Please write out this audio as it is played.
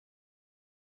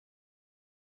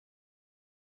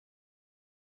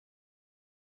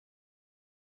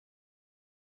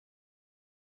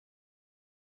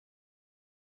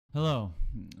Hello,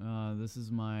 this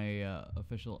is my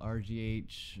official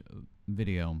RGH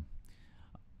video.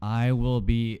 I will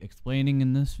be explaining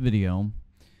in this video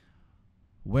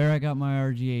where I got my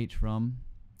RGH from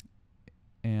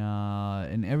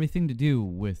and everything to do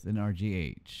with an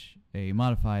RGH, a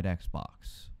modified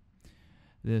Xbox.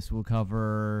 This will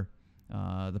cover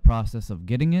the process of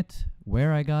getting it,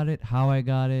 where I got it, how I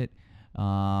got it, so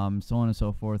on and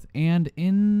so forth. And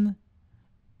in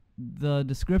the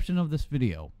description of this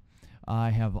video,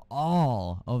 I have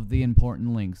all of the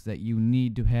important links that you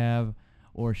need to have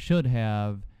or should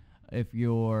have if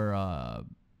you're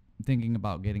thinking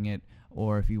about getting it,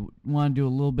 or if you want to do a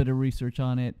little bit of research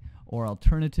on it, or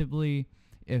alternatively,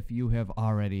 if you have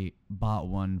already bought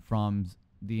one from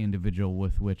the individual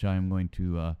with which I'm going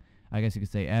to, I guess you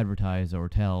could say, advertise or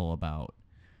tell about.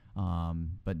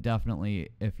 But definitely,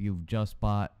 if you've just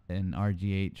bought an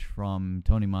RGH from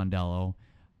Tony Mondello,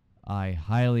 I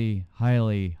highly,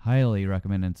 highly, highly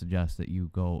recommend and suggest that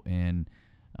you go in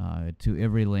to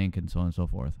every link and so on and so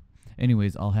forth.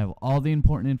 Anyways, I'll have all the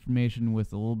important information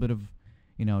with a little bit of,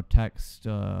 text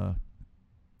and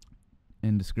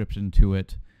description to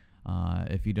it.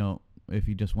 If you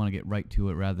just want to get right to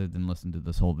it rather than listen to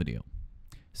this whole video.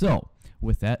 So,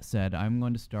 with that said, I'm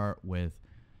going to start with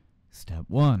step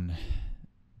 1.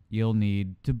 You'll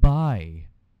need to buy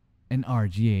an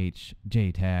RGH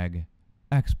JTAG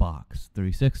Xbox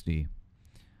 360.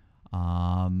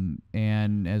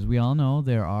 And as we all know,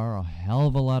 there are a hell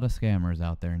of a lot of scammers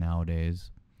out there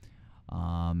nowadays.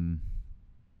 So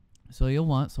you'll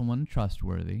want someone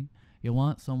trustworthy. You'll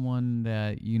want someone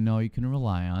that you know you can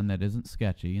rely on, that isn't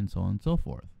sketchy, and so on and so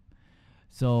forth.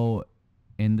 So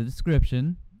in the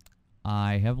description,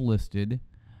 I have listed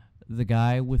the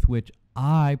guy with which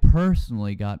I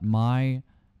personally got my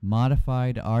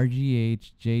modified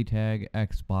RGH JTAG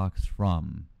Xbox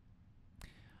from.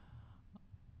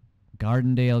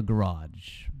 Gardendale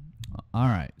Garage.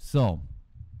 Alright, so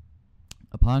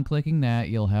upon clicking that,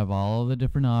 you'll have all of the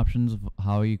different options of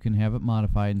how you can have it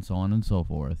modified and so on and so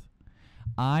forth.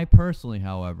 I personally,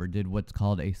 however, did what's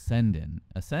called a send-in.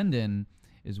 A send-in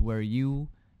is where you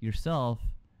yourself,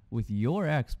 with your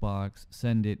Xbox,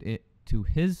 send it to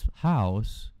his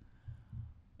house,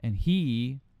 and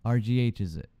he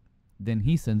RGHs it. Then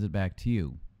he sends it back to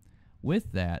you.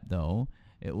 With that, though,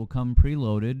 it will come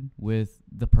preloaded with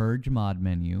the Purge mod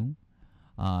menu,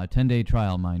 10-day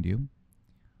trial, mind you,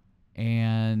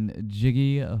 and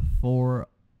Jiggy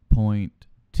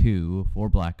 4.2 for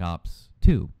Black Ops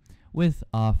 2, with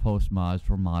off-host mods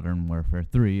for Modern Warfare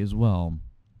 3 as well,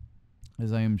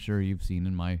 as I am sure you've seen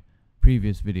in my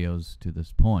previous videos to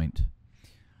this point,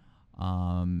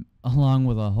 along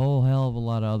with a whole hell of a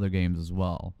lot of other games as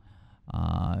well.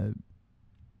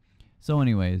 So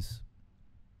anyways,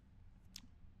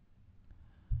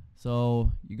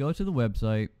 so you go to the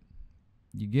website,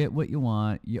 you get what you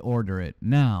want, you order it.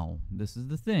 Now, this is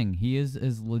the thing. He is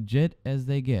as legit as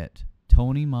they get.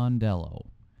 Tony Mondello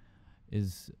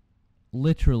is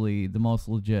literally the most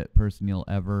legit person you'll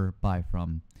ever buy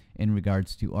from in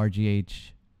regards to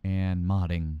RGH and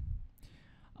modding.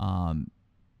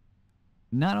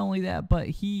 Not only that, but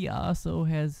he also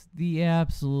has the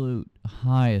absolute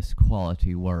highest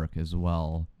quality work as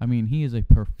well. I mean, he is a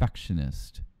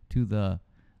perfectionist to the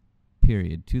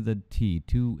period, to the T,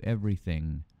 to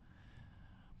everything.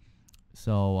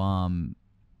 So,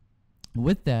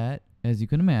 with that, as you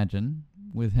can imagine,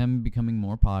 with him becoming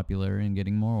more popular and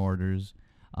getting more orders,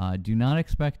 do not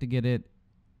expect to get it,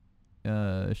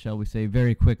 shall we say,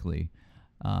 very quickly.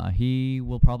 He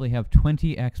will probably have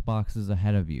 20 Xboxes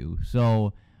ahead of you.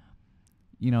 So,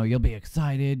 you'll be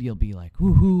excited. You'll be like,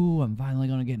 woohoo, I'm finally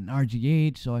going to get an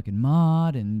RGH so I can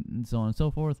mod and so on and so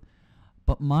forth.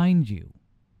 But mind you,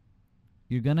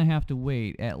 you're going to have to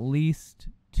wait at least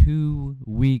 2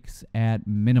 weeks at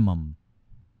minimum,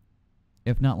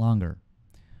 if not longer.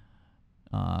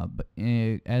 But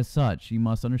as such, you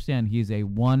must understand he is a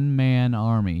one-man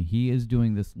army. He is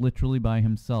doing this literally by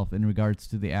himself in regards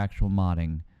to the actual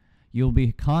modding. You'll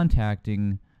be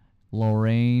contacting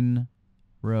Lorraine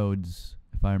Rhodes,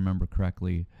 if I remember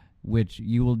correctly, which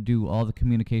you will do all the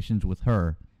communications with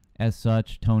her. As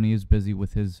such, Tony is busy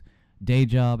with his day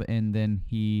job, and then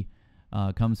he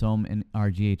comes home and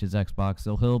RGH his Xbox,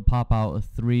 so he'll pop out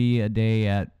 3 a day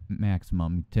at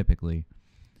maximum, typically.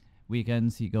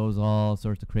 Weekends, he goes all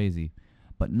sorts of crazy.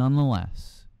 But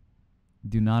nonetheless,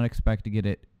 do not expect to get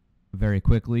it very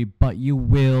quickly, but you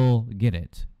will get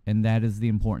it. And that is the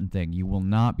important thing. You will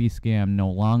not be scammed no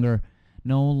longer.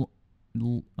 It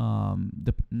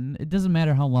doesn't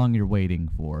matter how long you're waiting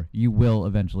for. You will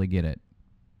eventually get it.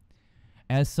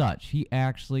 As such, he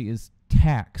actually is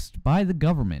taxed by the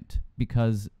government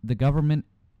because the government,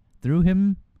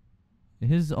 through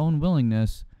his own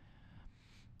willingness,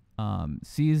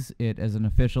 sees it as an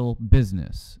official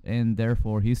business, and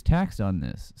therefore he's taxed on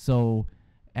this. So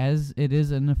as it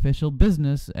is an official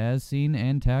business, as seen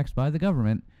and taxed by the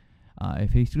government,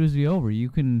 if he screws you over, you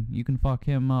can fuck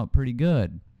him up pretty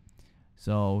good.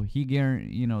 So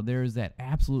there's that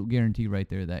absolute guarantee right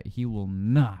there that he will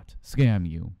not scam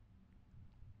you.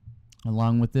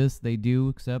 Along with this, they do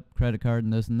accept credit card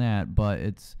and this and that, but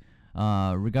it's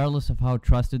regardless of how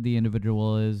trusted the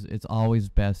individual is, it's always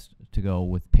best to go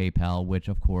with PayPal, which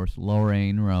of course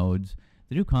Lorraine Rhodes,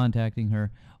 through contacting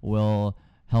her, will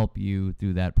help you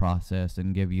through that process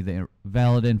and give you the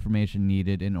valid information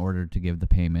needed in order to give the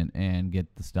payment and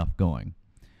get the stuff going.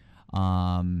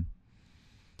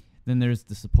 Then there's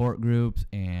the support groups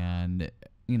and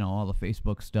all the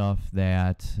Facebook stuff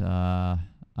that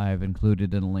I've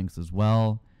included in the links as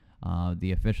well.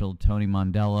 The official Tony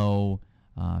Mondello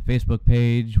Facebook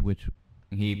page, which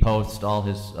he posts all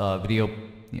his video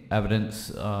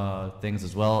evidence things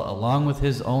as well, along with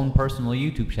his own personal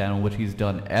YouTube channel, which he's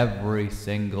done every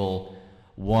single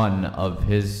one of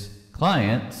his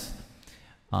clients,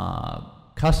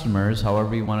 customers,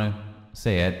 however you want to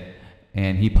say it,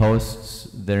 and he posts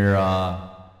their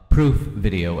proof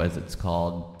video, as it's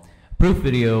called. Proof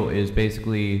video is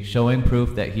basically showing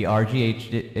proof that he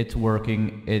RGH'd it, it's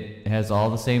working, it has all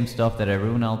the same stuff that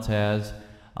everyone else has,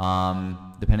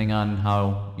 depending on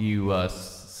how you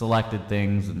selected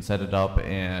things and set it up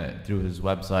through his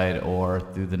website or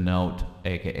through the note,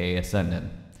 aka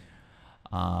Ascendant.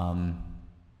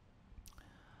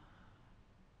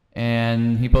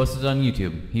 And he posts it on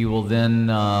YouTube. He will then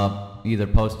either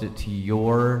post it to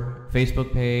your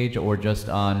Facebook page or just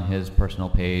on his personal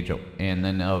page, and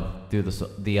then through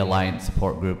the Alliance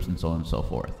support groups and so on and so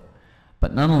forth.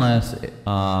 But nonetheless,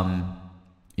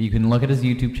 you can look at his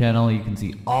YouTube channel. You can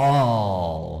see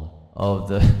all of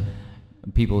the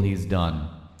people he's done.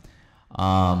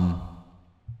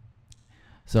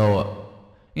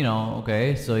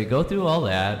 Okay, so you go through all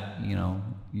that,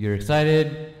 you're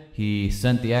excited, he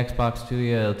sent the Xbox to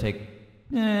you, it'll take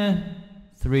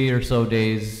 3 or so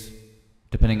days,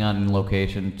 depending on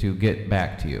location, to get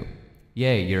back to you.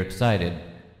 Yay, you're excited,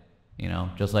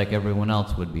 just like everyone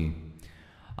else would be.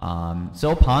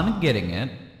 So upon getting it,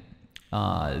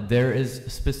 there is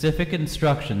specific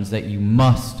instructions that you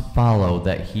must follow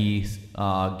that he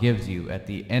gives you at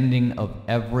the ending of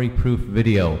every proof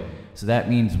video. So that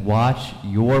means watch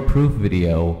your proof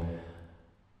video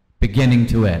beginning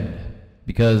to end,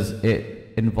 because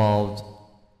it involves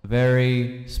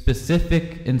very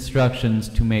specific instructions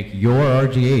to make your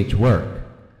RGH work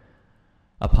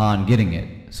upon getting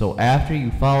it. So after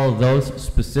you follow those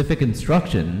specific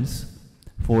instructions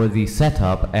for the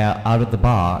setup out of the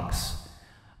box,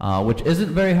 which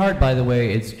isn't very hard, by the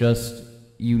way, it's just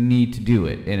you need to do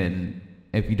it. And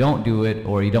if you don't do it,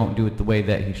 or you don't do it the way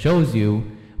that he shows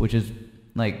you, which is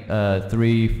like a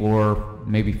 3, 4,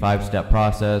 maybe 5-step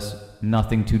process,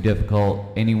 nothing too difficult,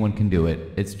 anyone can do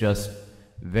it. It's just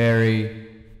very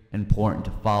important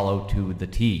to follow to the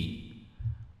T.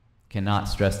 Cannot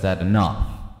stress that enough.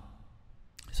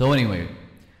 So anyway,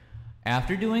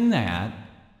 after doing that,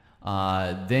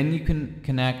 then you can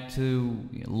connect to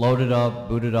load it up,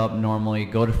 boot it up normally,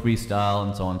 go to freestyle,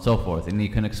 and so on and so forth, and you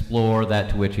can explore that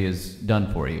to which he has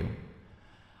done for you.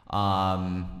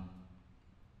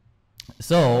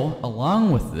 So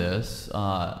along with this,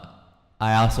 I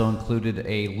also included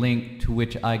a link to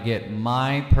which I get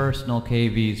my personal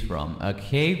KVs from. A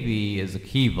KV is a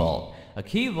key vault. A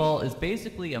key vault is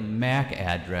basically a MAC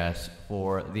address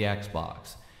for the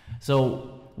Xbox.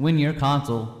 So when your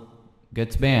console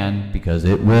gets banned, because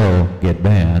it will get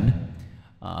banned,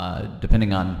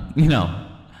 depending on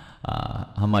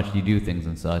how much you do things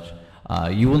and such,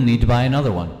 you will need to buy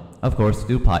another one. Of course,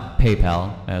 through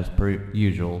PayPal, as per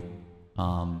usual,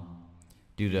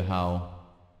 due to how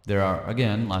there are,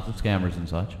 again, lots of scammers and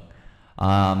such.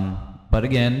 But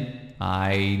again,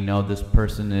 I know this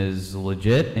person is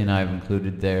legit, and I've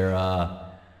included their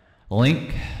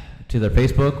link to their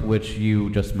Facebook, which you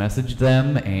just message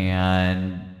them,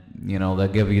 and they'll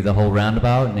give you the whole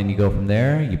roundabout, and then you go from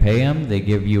there. You pay them, they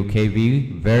give you a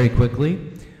KV very quickly.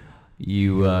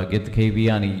 You get the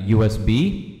KV on a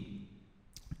USB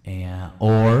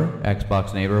or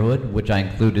Xbox Neighborhood, which I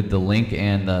included the link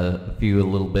and a few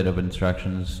little bit of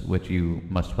instructions which you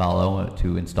must follow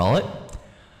to install it.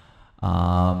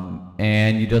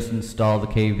 And you just install the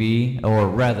KV, or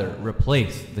rather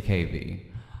replace the KV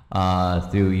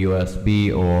through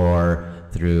USB or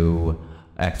through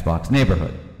Xbox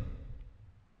Neighborhood.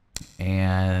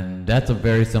 And that's a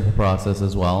very simple process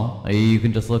as well. You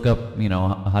can just look up,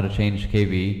 how to change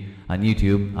KV on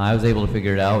YouTube. I was able to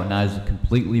figure it out, and I was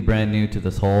completely brand new to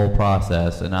this whole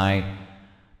process, and I'm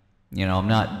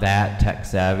not that tech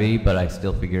savvy, but I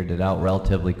still figured it out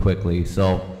relatively quickly.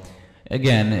 So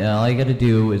again, all you got to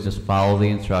do is just follow the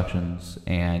instructions,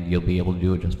 and you'll be able to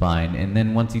do it just fine. And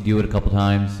then once you do it a couple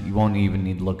times, you won't even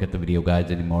need to look at the video guides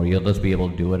anymore. You'll just be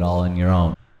able to do it all on your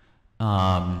own.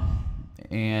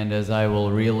 And as I will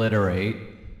reiterate,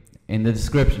 in the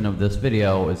description of this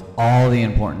video is all the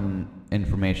important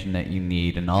information that you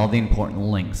need and all the important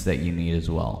links that you need as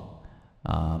well.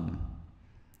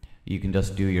 You can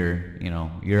just do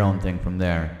your own thing from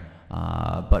there.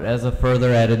 But as a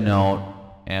further added note,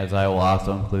 as I will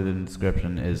also include in the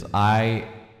description, is I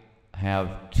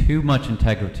have too much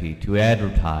integrity to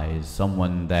advertise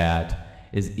someone that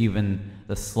is even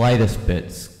the slightest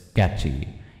bit sketchy.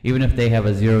 Even if they have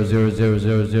a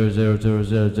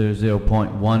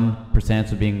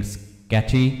 0.1% of being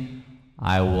sketchy,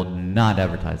 I will not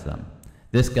advertise them.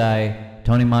 This guy,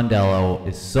 Tony Mondello,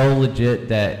 is so legit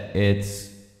that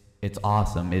it's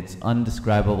awesome. It's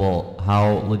undescribable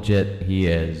how legit he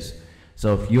is.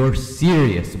 So if you're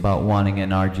serious about wanting an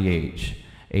RGH,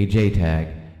 a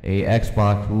JTAG, a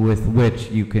Xbox with which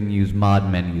you can use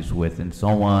mod menus with, and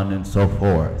so on and so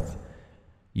forth,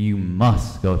 you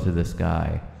must go to this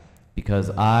guy. Because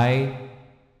I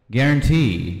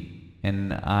guarantee,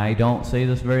 and I don't say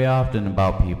this very often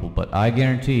about people, but I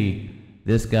guarantee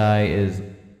this guy is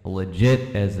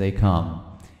legit as they come.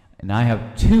 And I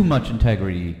have too much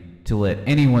integrity to let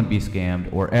anyone be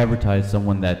scammed or advertise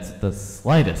someone that's the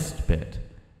slightest bit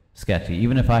sketchy.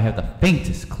 Even if I have the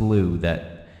faintest clue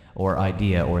that, or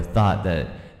idea or thought that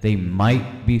they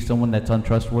might be someone that's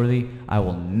untrustworthy, I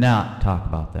will not talk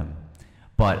about them.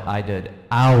 But I did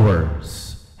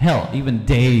hours, hell, even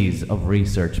days of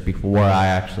research before I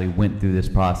actually went through this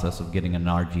process of getting an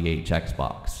RGH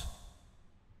Xbox.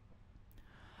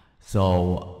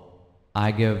 So I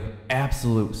give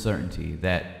absolute certainty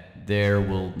that there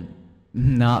will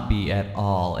not be at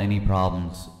all any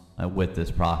problems with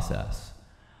this process.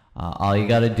 All you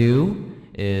got to do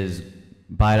is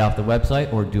buy it off the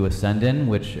website or do a send-in,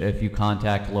 which if you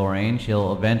contact Lorraine,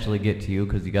 she'll eventually get to you,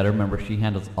 because you got to remember she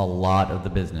handles a lot of the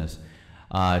business.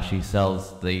 She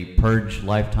sells the Purge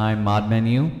lifetime mod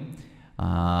menu.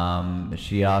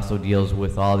 She also deals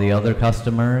with all the other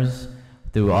customers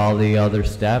through all the other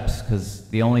steps, because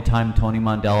the only time Tony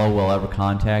Mondello will ever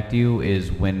contact you is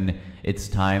when it's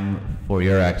time for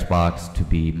your Xbox to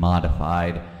be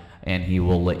modified, and he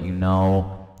will let you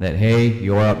know that, hey,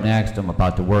 you're up next, I'm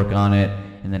about to work on it.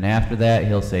 And then after that,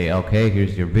 he'll say, okay,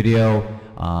 here's your video,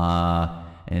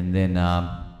 and then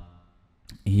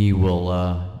he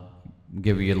will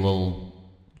give you a little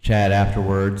chat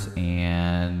afterwards.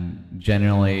 And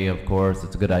generally, of course,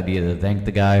 it's a good idea to thank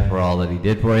the guy for all that he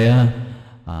did for you.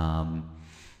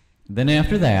 Then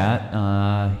after that,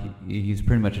 he's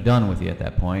pretty much done with you at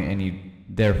that point, and you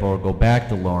therefore go back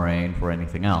to Lorraine for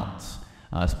anything else.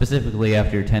 Specifically,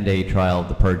 after your 10-day trial of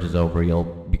the Purge is over, you'll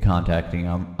be contacting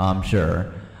him, I'm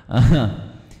sure.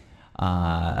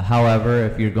 However,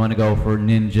 if you're going to go for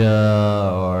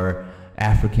Ninja or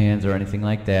Africans or anything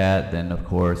like that, then of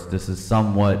course this is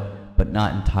somewhat, but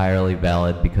not entirely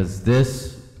valid, because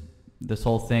this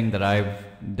whole thing that I've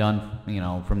done,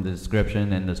 from the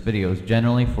description and this video is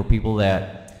generally for people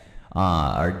that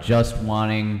are just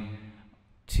wanting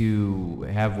to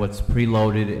have what's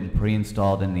preloaded and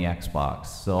pre-installed in the Xbox.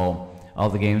 So all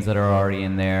the games that are already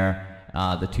in there,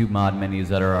 the 2 mod menus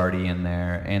that are already in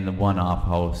there, and the 1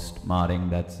 off-host modding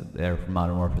that's there for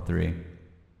Modern Warfare 3.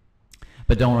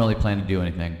 But don't really plan to do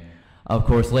anything. Of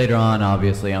course, later on,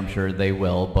 obviously, I'm sure they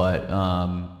will, but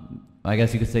I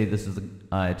guess you could say this is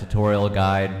a tutorial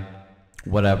guide,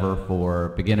 whatever,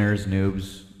 for beginners,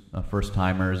 noobs,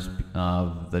 first-timers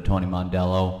of the Tony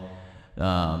Mondello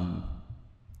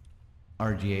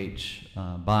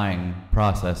RGH buying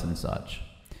process and such.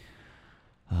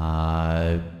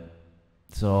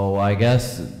 So I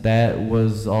guess that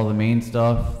was all the main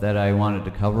stuff that I wanted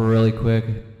to cover really quick,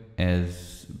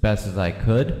 as best as I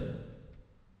could.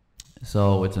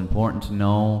 So it's important to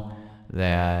know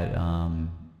that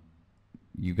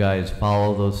you guys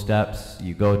follow those steps.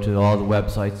 You go to all the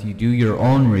websites, you do your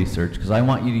own research, because I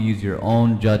want you to use your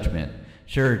own judgment.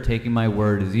 Sure, taking my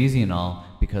word is easy and all,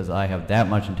 because I have that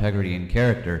much integrity and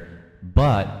character,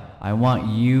 but I want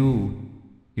you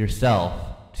yourself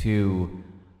to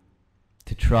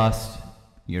trust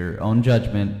your own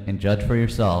judgment and judge for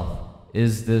yourself.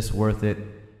 Is this worth it?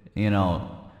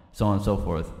 So on and so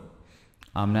forth.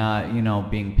 I'm not,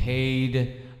 being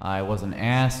paid. I wasn't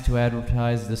asked to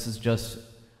advertise. This is just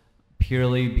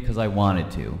purely because I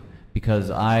wanted to, because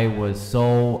I was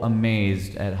so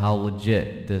amazed at how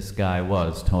legit this guy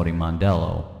was, Tony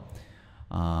Mondello.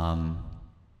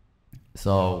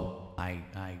 So I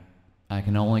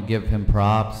can only give him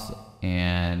props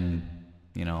and,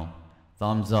 you know,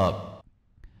 thumbs up,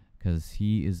 because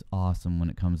he is awesome when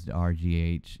it comes to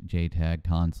RGH JTAG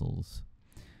consoles.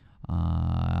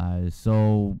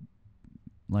 So,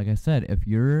 like I said, if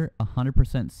you're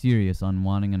 100% serious on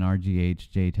wanting an RGH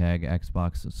JTAG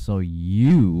Xbox so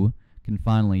you can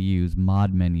finally use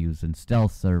mod menus and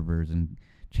stealth servers and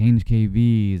change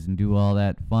KVs and do all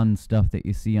that fun stuff that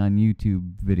you see on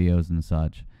YouTube videos and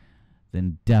such,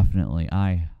 then definitely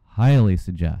I highly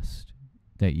suggest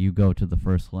that you go to the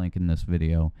first link in this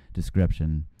video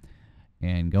description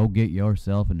and go get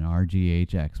yourself an RGH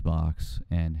Xbox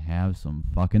and have some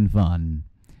fucking fun.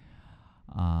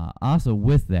 Also,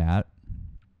 with that,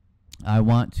 I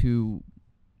want to,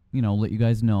 let you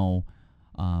guys know,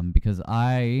 because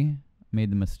I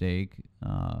made the mistake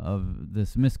of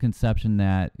this misconception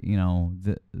that,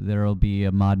 there'll be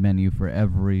a mod menu for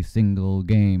every single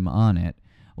game on it.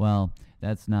 Well,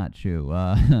 that's not true.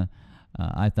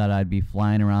 I thought I'd be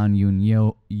flying around in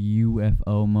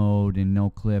UFO mode in no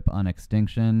clip on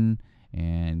Extinction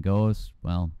and Ghost.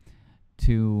 Well,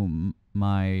 to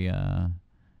my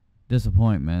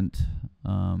disappointment,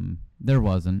 there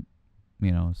wasn't,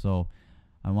 so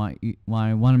I want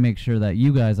to make sure that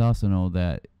you guys also know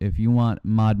that if you want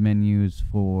mod menus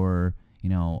for,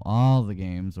 all the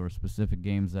games or specific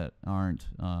games that aren't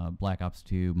Black Ops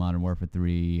 2, Modern Warfare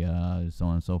 3, so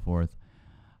on and so forth,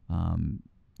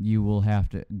 you will have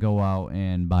to go out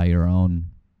and buy your own,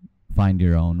 find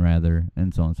your own rather,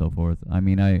 and so on and so forth. I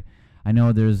mean, I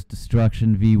know there's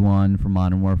Destruction V1 for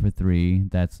Modern Warfare 3.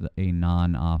 That's a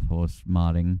non-off-host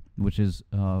modding, which is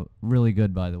really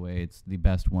good, by the way. It's the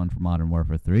best one for Modern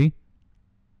Warfare 3.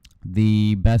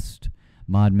 The best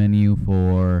mod menu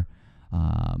for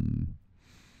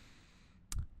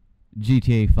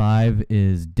GTA 5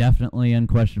 is definitely,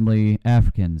 unquestionably,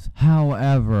 Africans.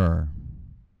 However,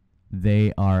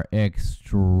 they are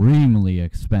extremely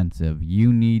expensive.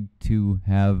 You need to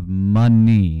have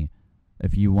money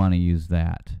if you want to use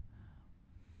that.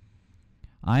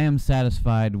 I am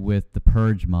satisfied with the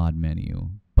Purge mod menu,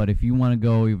 but if you want to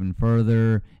go even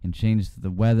further and change the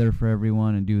weather for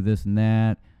everyone and do this and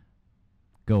that,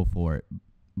 go for it.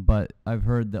 But I've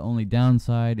heard the only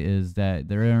downside is that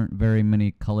there aren't very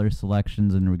many color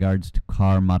selections in regards to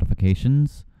car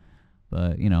modifications.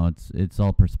 But, it's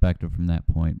all perspective from that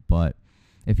point. But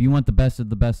if you want the best of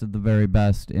the very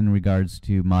best in regards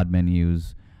to mod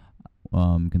menus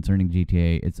concerning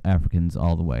GTA, it's Africans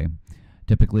all the way.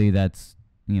 Typically, that's,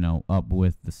 up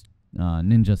with the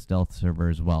Ninja Stealth server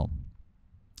as well.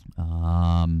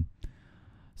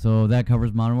 So that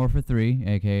covers Modern Warfare 3,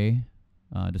 aka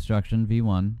Destruction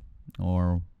V1,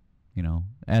 or,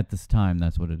 at this time,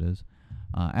 that's what it is.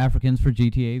 Africans for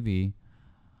GTA V.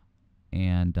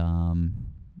 And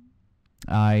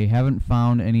I haven't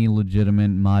found any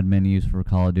legitimate mod menus for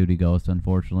Call of Duty Ghost,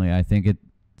 unfortunately. I think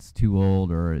it's too old,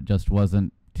 or it just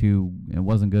wasn't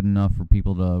good enough for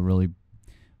people to really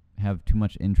have too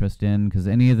much interest in, because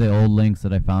any of the old links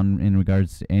that I found in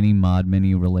regards to any mod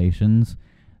menu relations,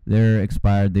 they're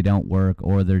expired, they don't work,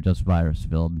 or they're just virus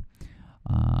filled.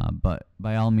 But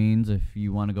by all means, if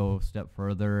you want to go a step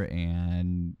further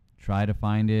and try to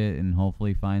find it and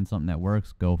hopefully find something that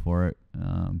works, go for it.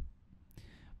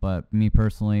 But me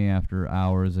personally, after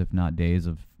hours, if not days,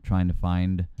 of trying to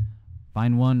find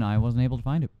one, I wasn't able to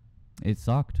find it. It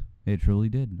sucked. It truly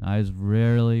did. I was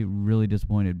really, really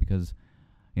disappointed because,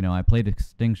 I played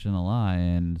Extinction a lot,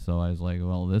 and so I was like,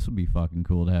 well, this would be fucking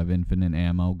cool to have infinite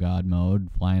ammo, God mode,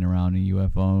 flying around in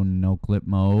UFO, no clip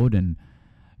mode, and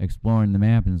exploring the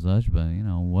map and such, but,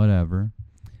 whatever.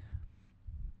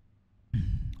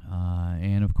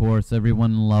 And of course,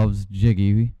 everyone loves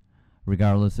Jiggy,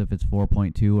 regardless if it's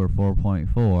 4.2 or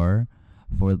 4.4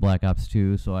 for the Black Ops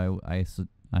 2. So I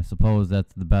suppose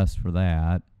that's the best for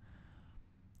that.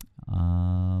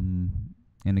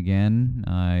 And again,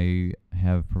 I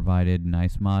have provided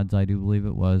nice mods, I do believe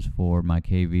it was, for my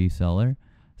KV seller.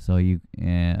 So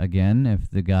again,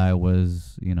 if the guy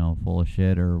was, full of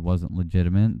shit or wasn't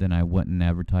legitimate, then I wouldn't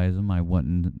advertise him. I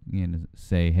wouldn't,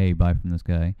 say, hey, buy from this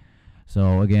guy.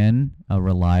 So again, a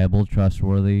reliable,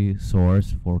 trustworthy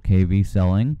source for KV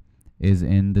selling is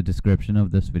in the description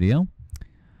of this video.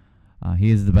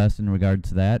 He is the best in regard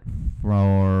to that,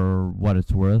 for what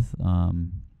it's worth.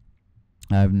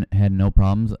 I've had no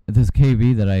problems. This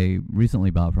KV that I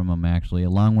recently bought from him, actually,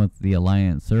 along with the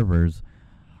Alliance servers,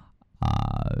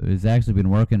 has actually been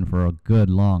working for a good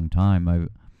long time.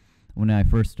 when I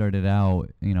first started out,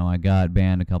 I got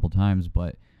banned a couple times,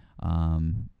 but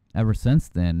ever since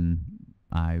then,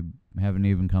 I haven't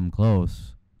even come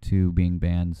close to being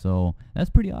banned. So that's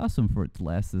pretty awesome for it to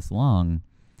last this long.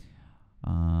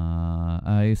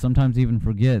 I sometimes even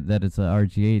forget that it's a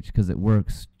RGH because it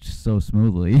works so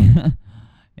smoothly.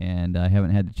 And I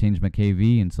haven't had to change my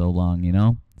KV in so long,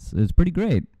 It's pretty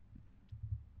great.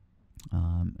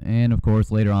 And of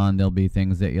course, later on, there'll be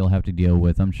things that you'll have to deal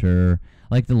with, I'm sure,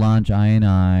 like the launch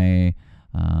INI,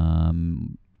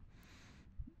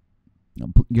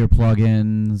 your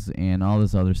plugins, and all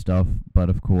this other stuff. But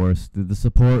of course, through the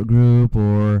support group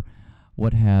or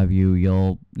what have you,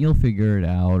 you'll figure it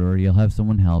out, or you'll have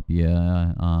someone help you,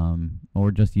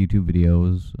 or just YouTube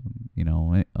videos.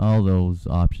 All those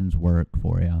options work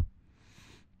for you.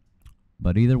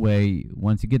 But either way,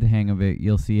 once you get the hang of it,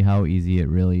 you'll see how easy it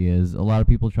really is. A lot of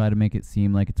people try to make it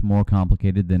seem like it's more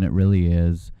complicated than it really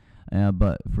is.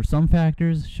 But for some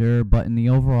factors, sure, but in the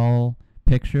overall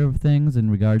picture of things in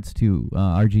regards to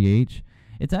RGH,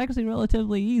 it's actually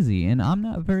relatively easy. And I'm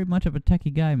not very much of a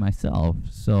techie guy myself,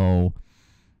 so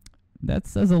that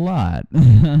says a lot.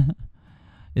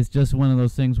 It's just one of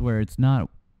those things where it's not,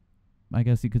 I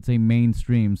guess you could say,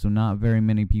 mainstream, so not very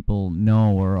many people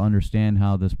know or understand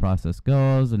how this process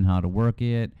goes and how to work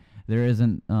it. There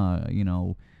isn't,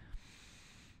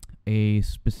 a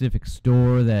specific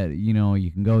store that,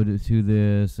 you can go to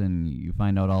this and you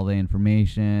find out all the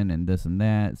information and this and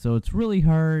that. So it's really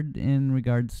hard in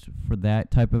regards for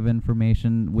that type of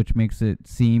information, which makes it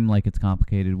seem like it's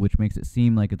complicated, which makes it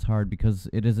seem like it's hard because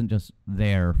it isn't just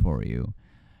there for you.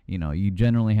 You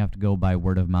generally have to go by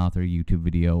word of mouth or YouTube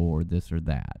video or this or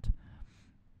that.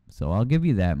 So I'll give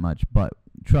you that much. But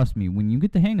trust me, when you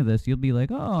get the hang of this, you'll be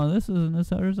like, oh, this isn't as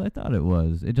hard as I thought it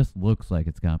was. It just looks like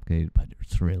it's complicated, but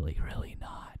it's really, really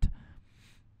not.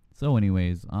 So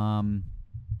anyways, I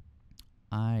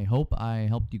hope I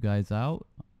helped you guys out.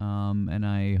 And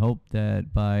I hope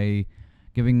that by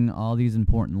giving all these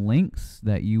important links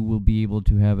that you will be able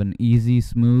to have an easy,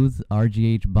 smooth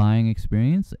RGH buying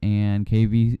experience and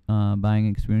KV buying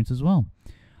experience as well.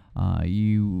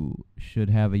 You should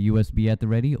have a USB at the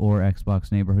ready or Xbox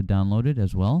Neighborhood downloaded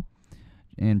as well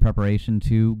in preparation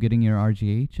to getting your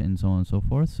RGH and so on and so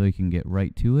forth, so you can get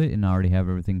right to it and already have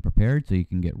everything prepared so you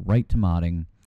can get right to modding.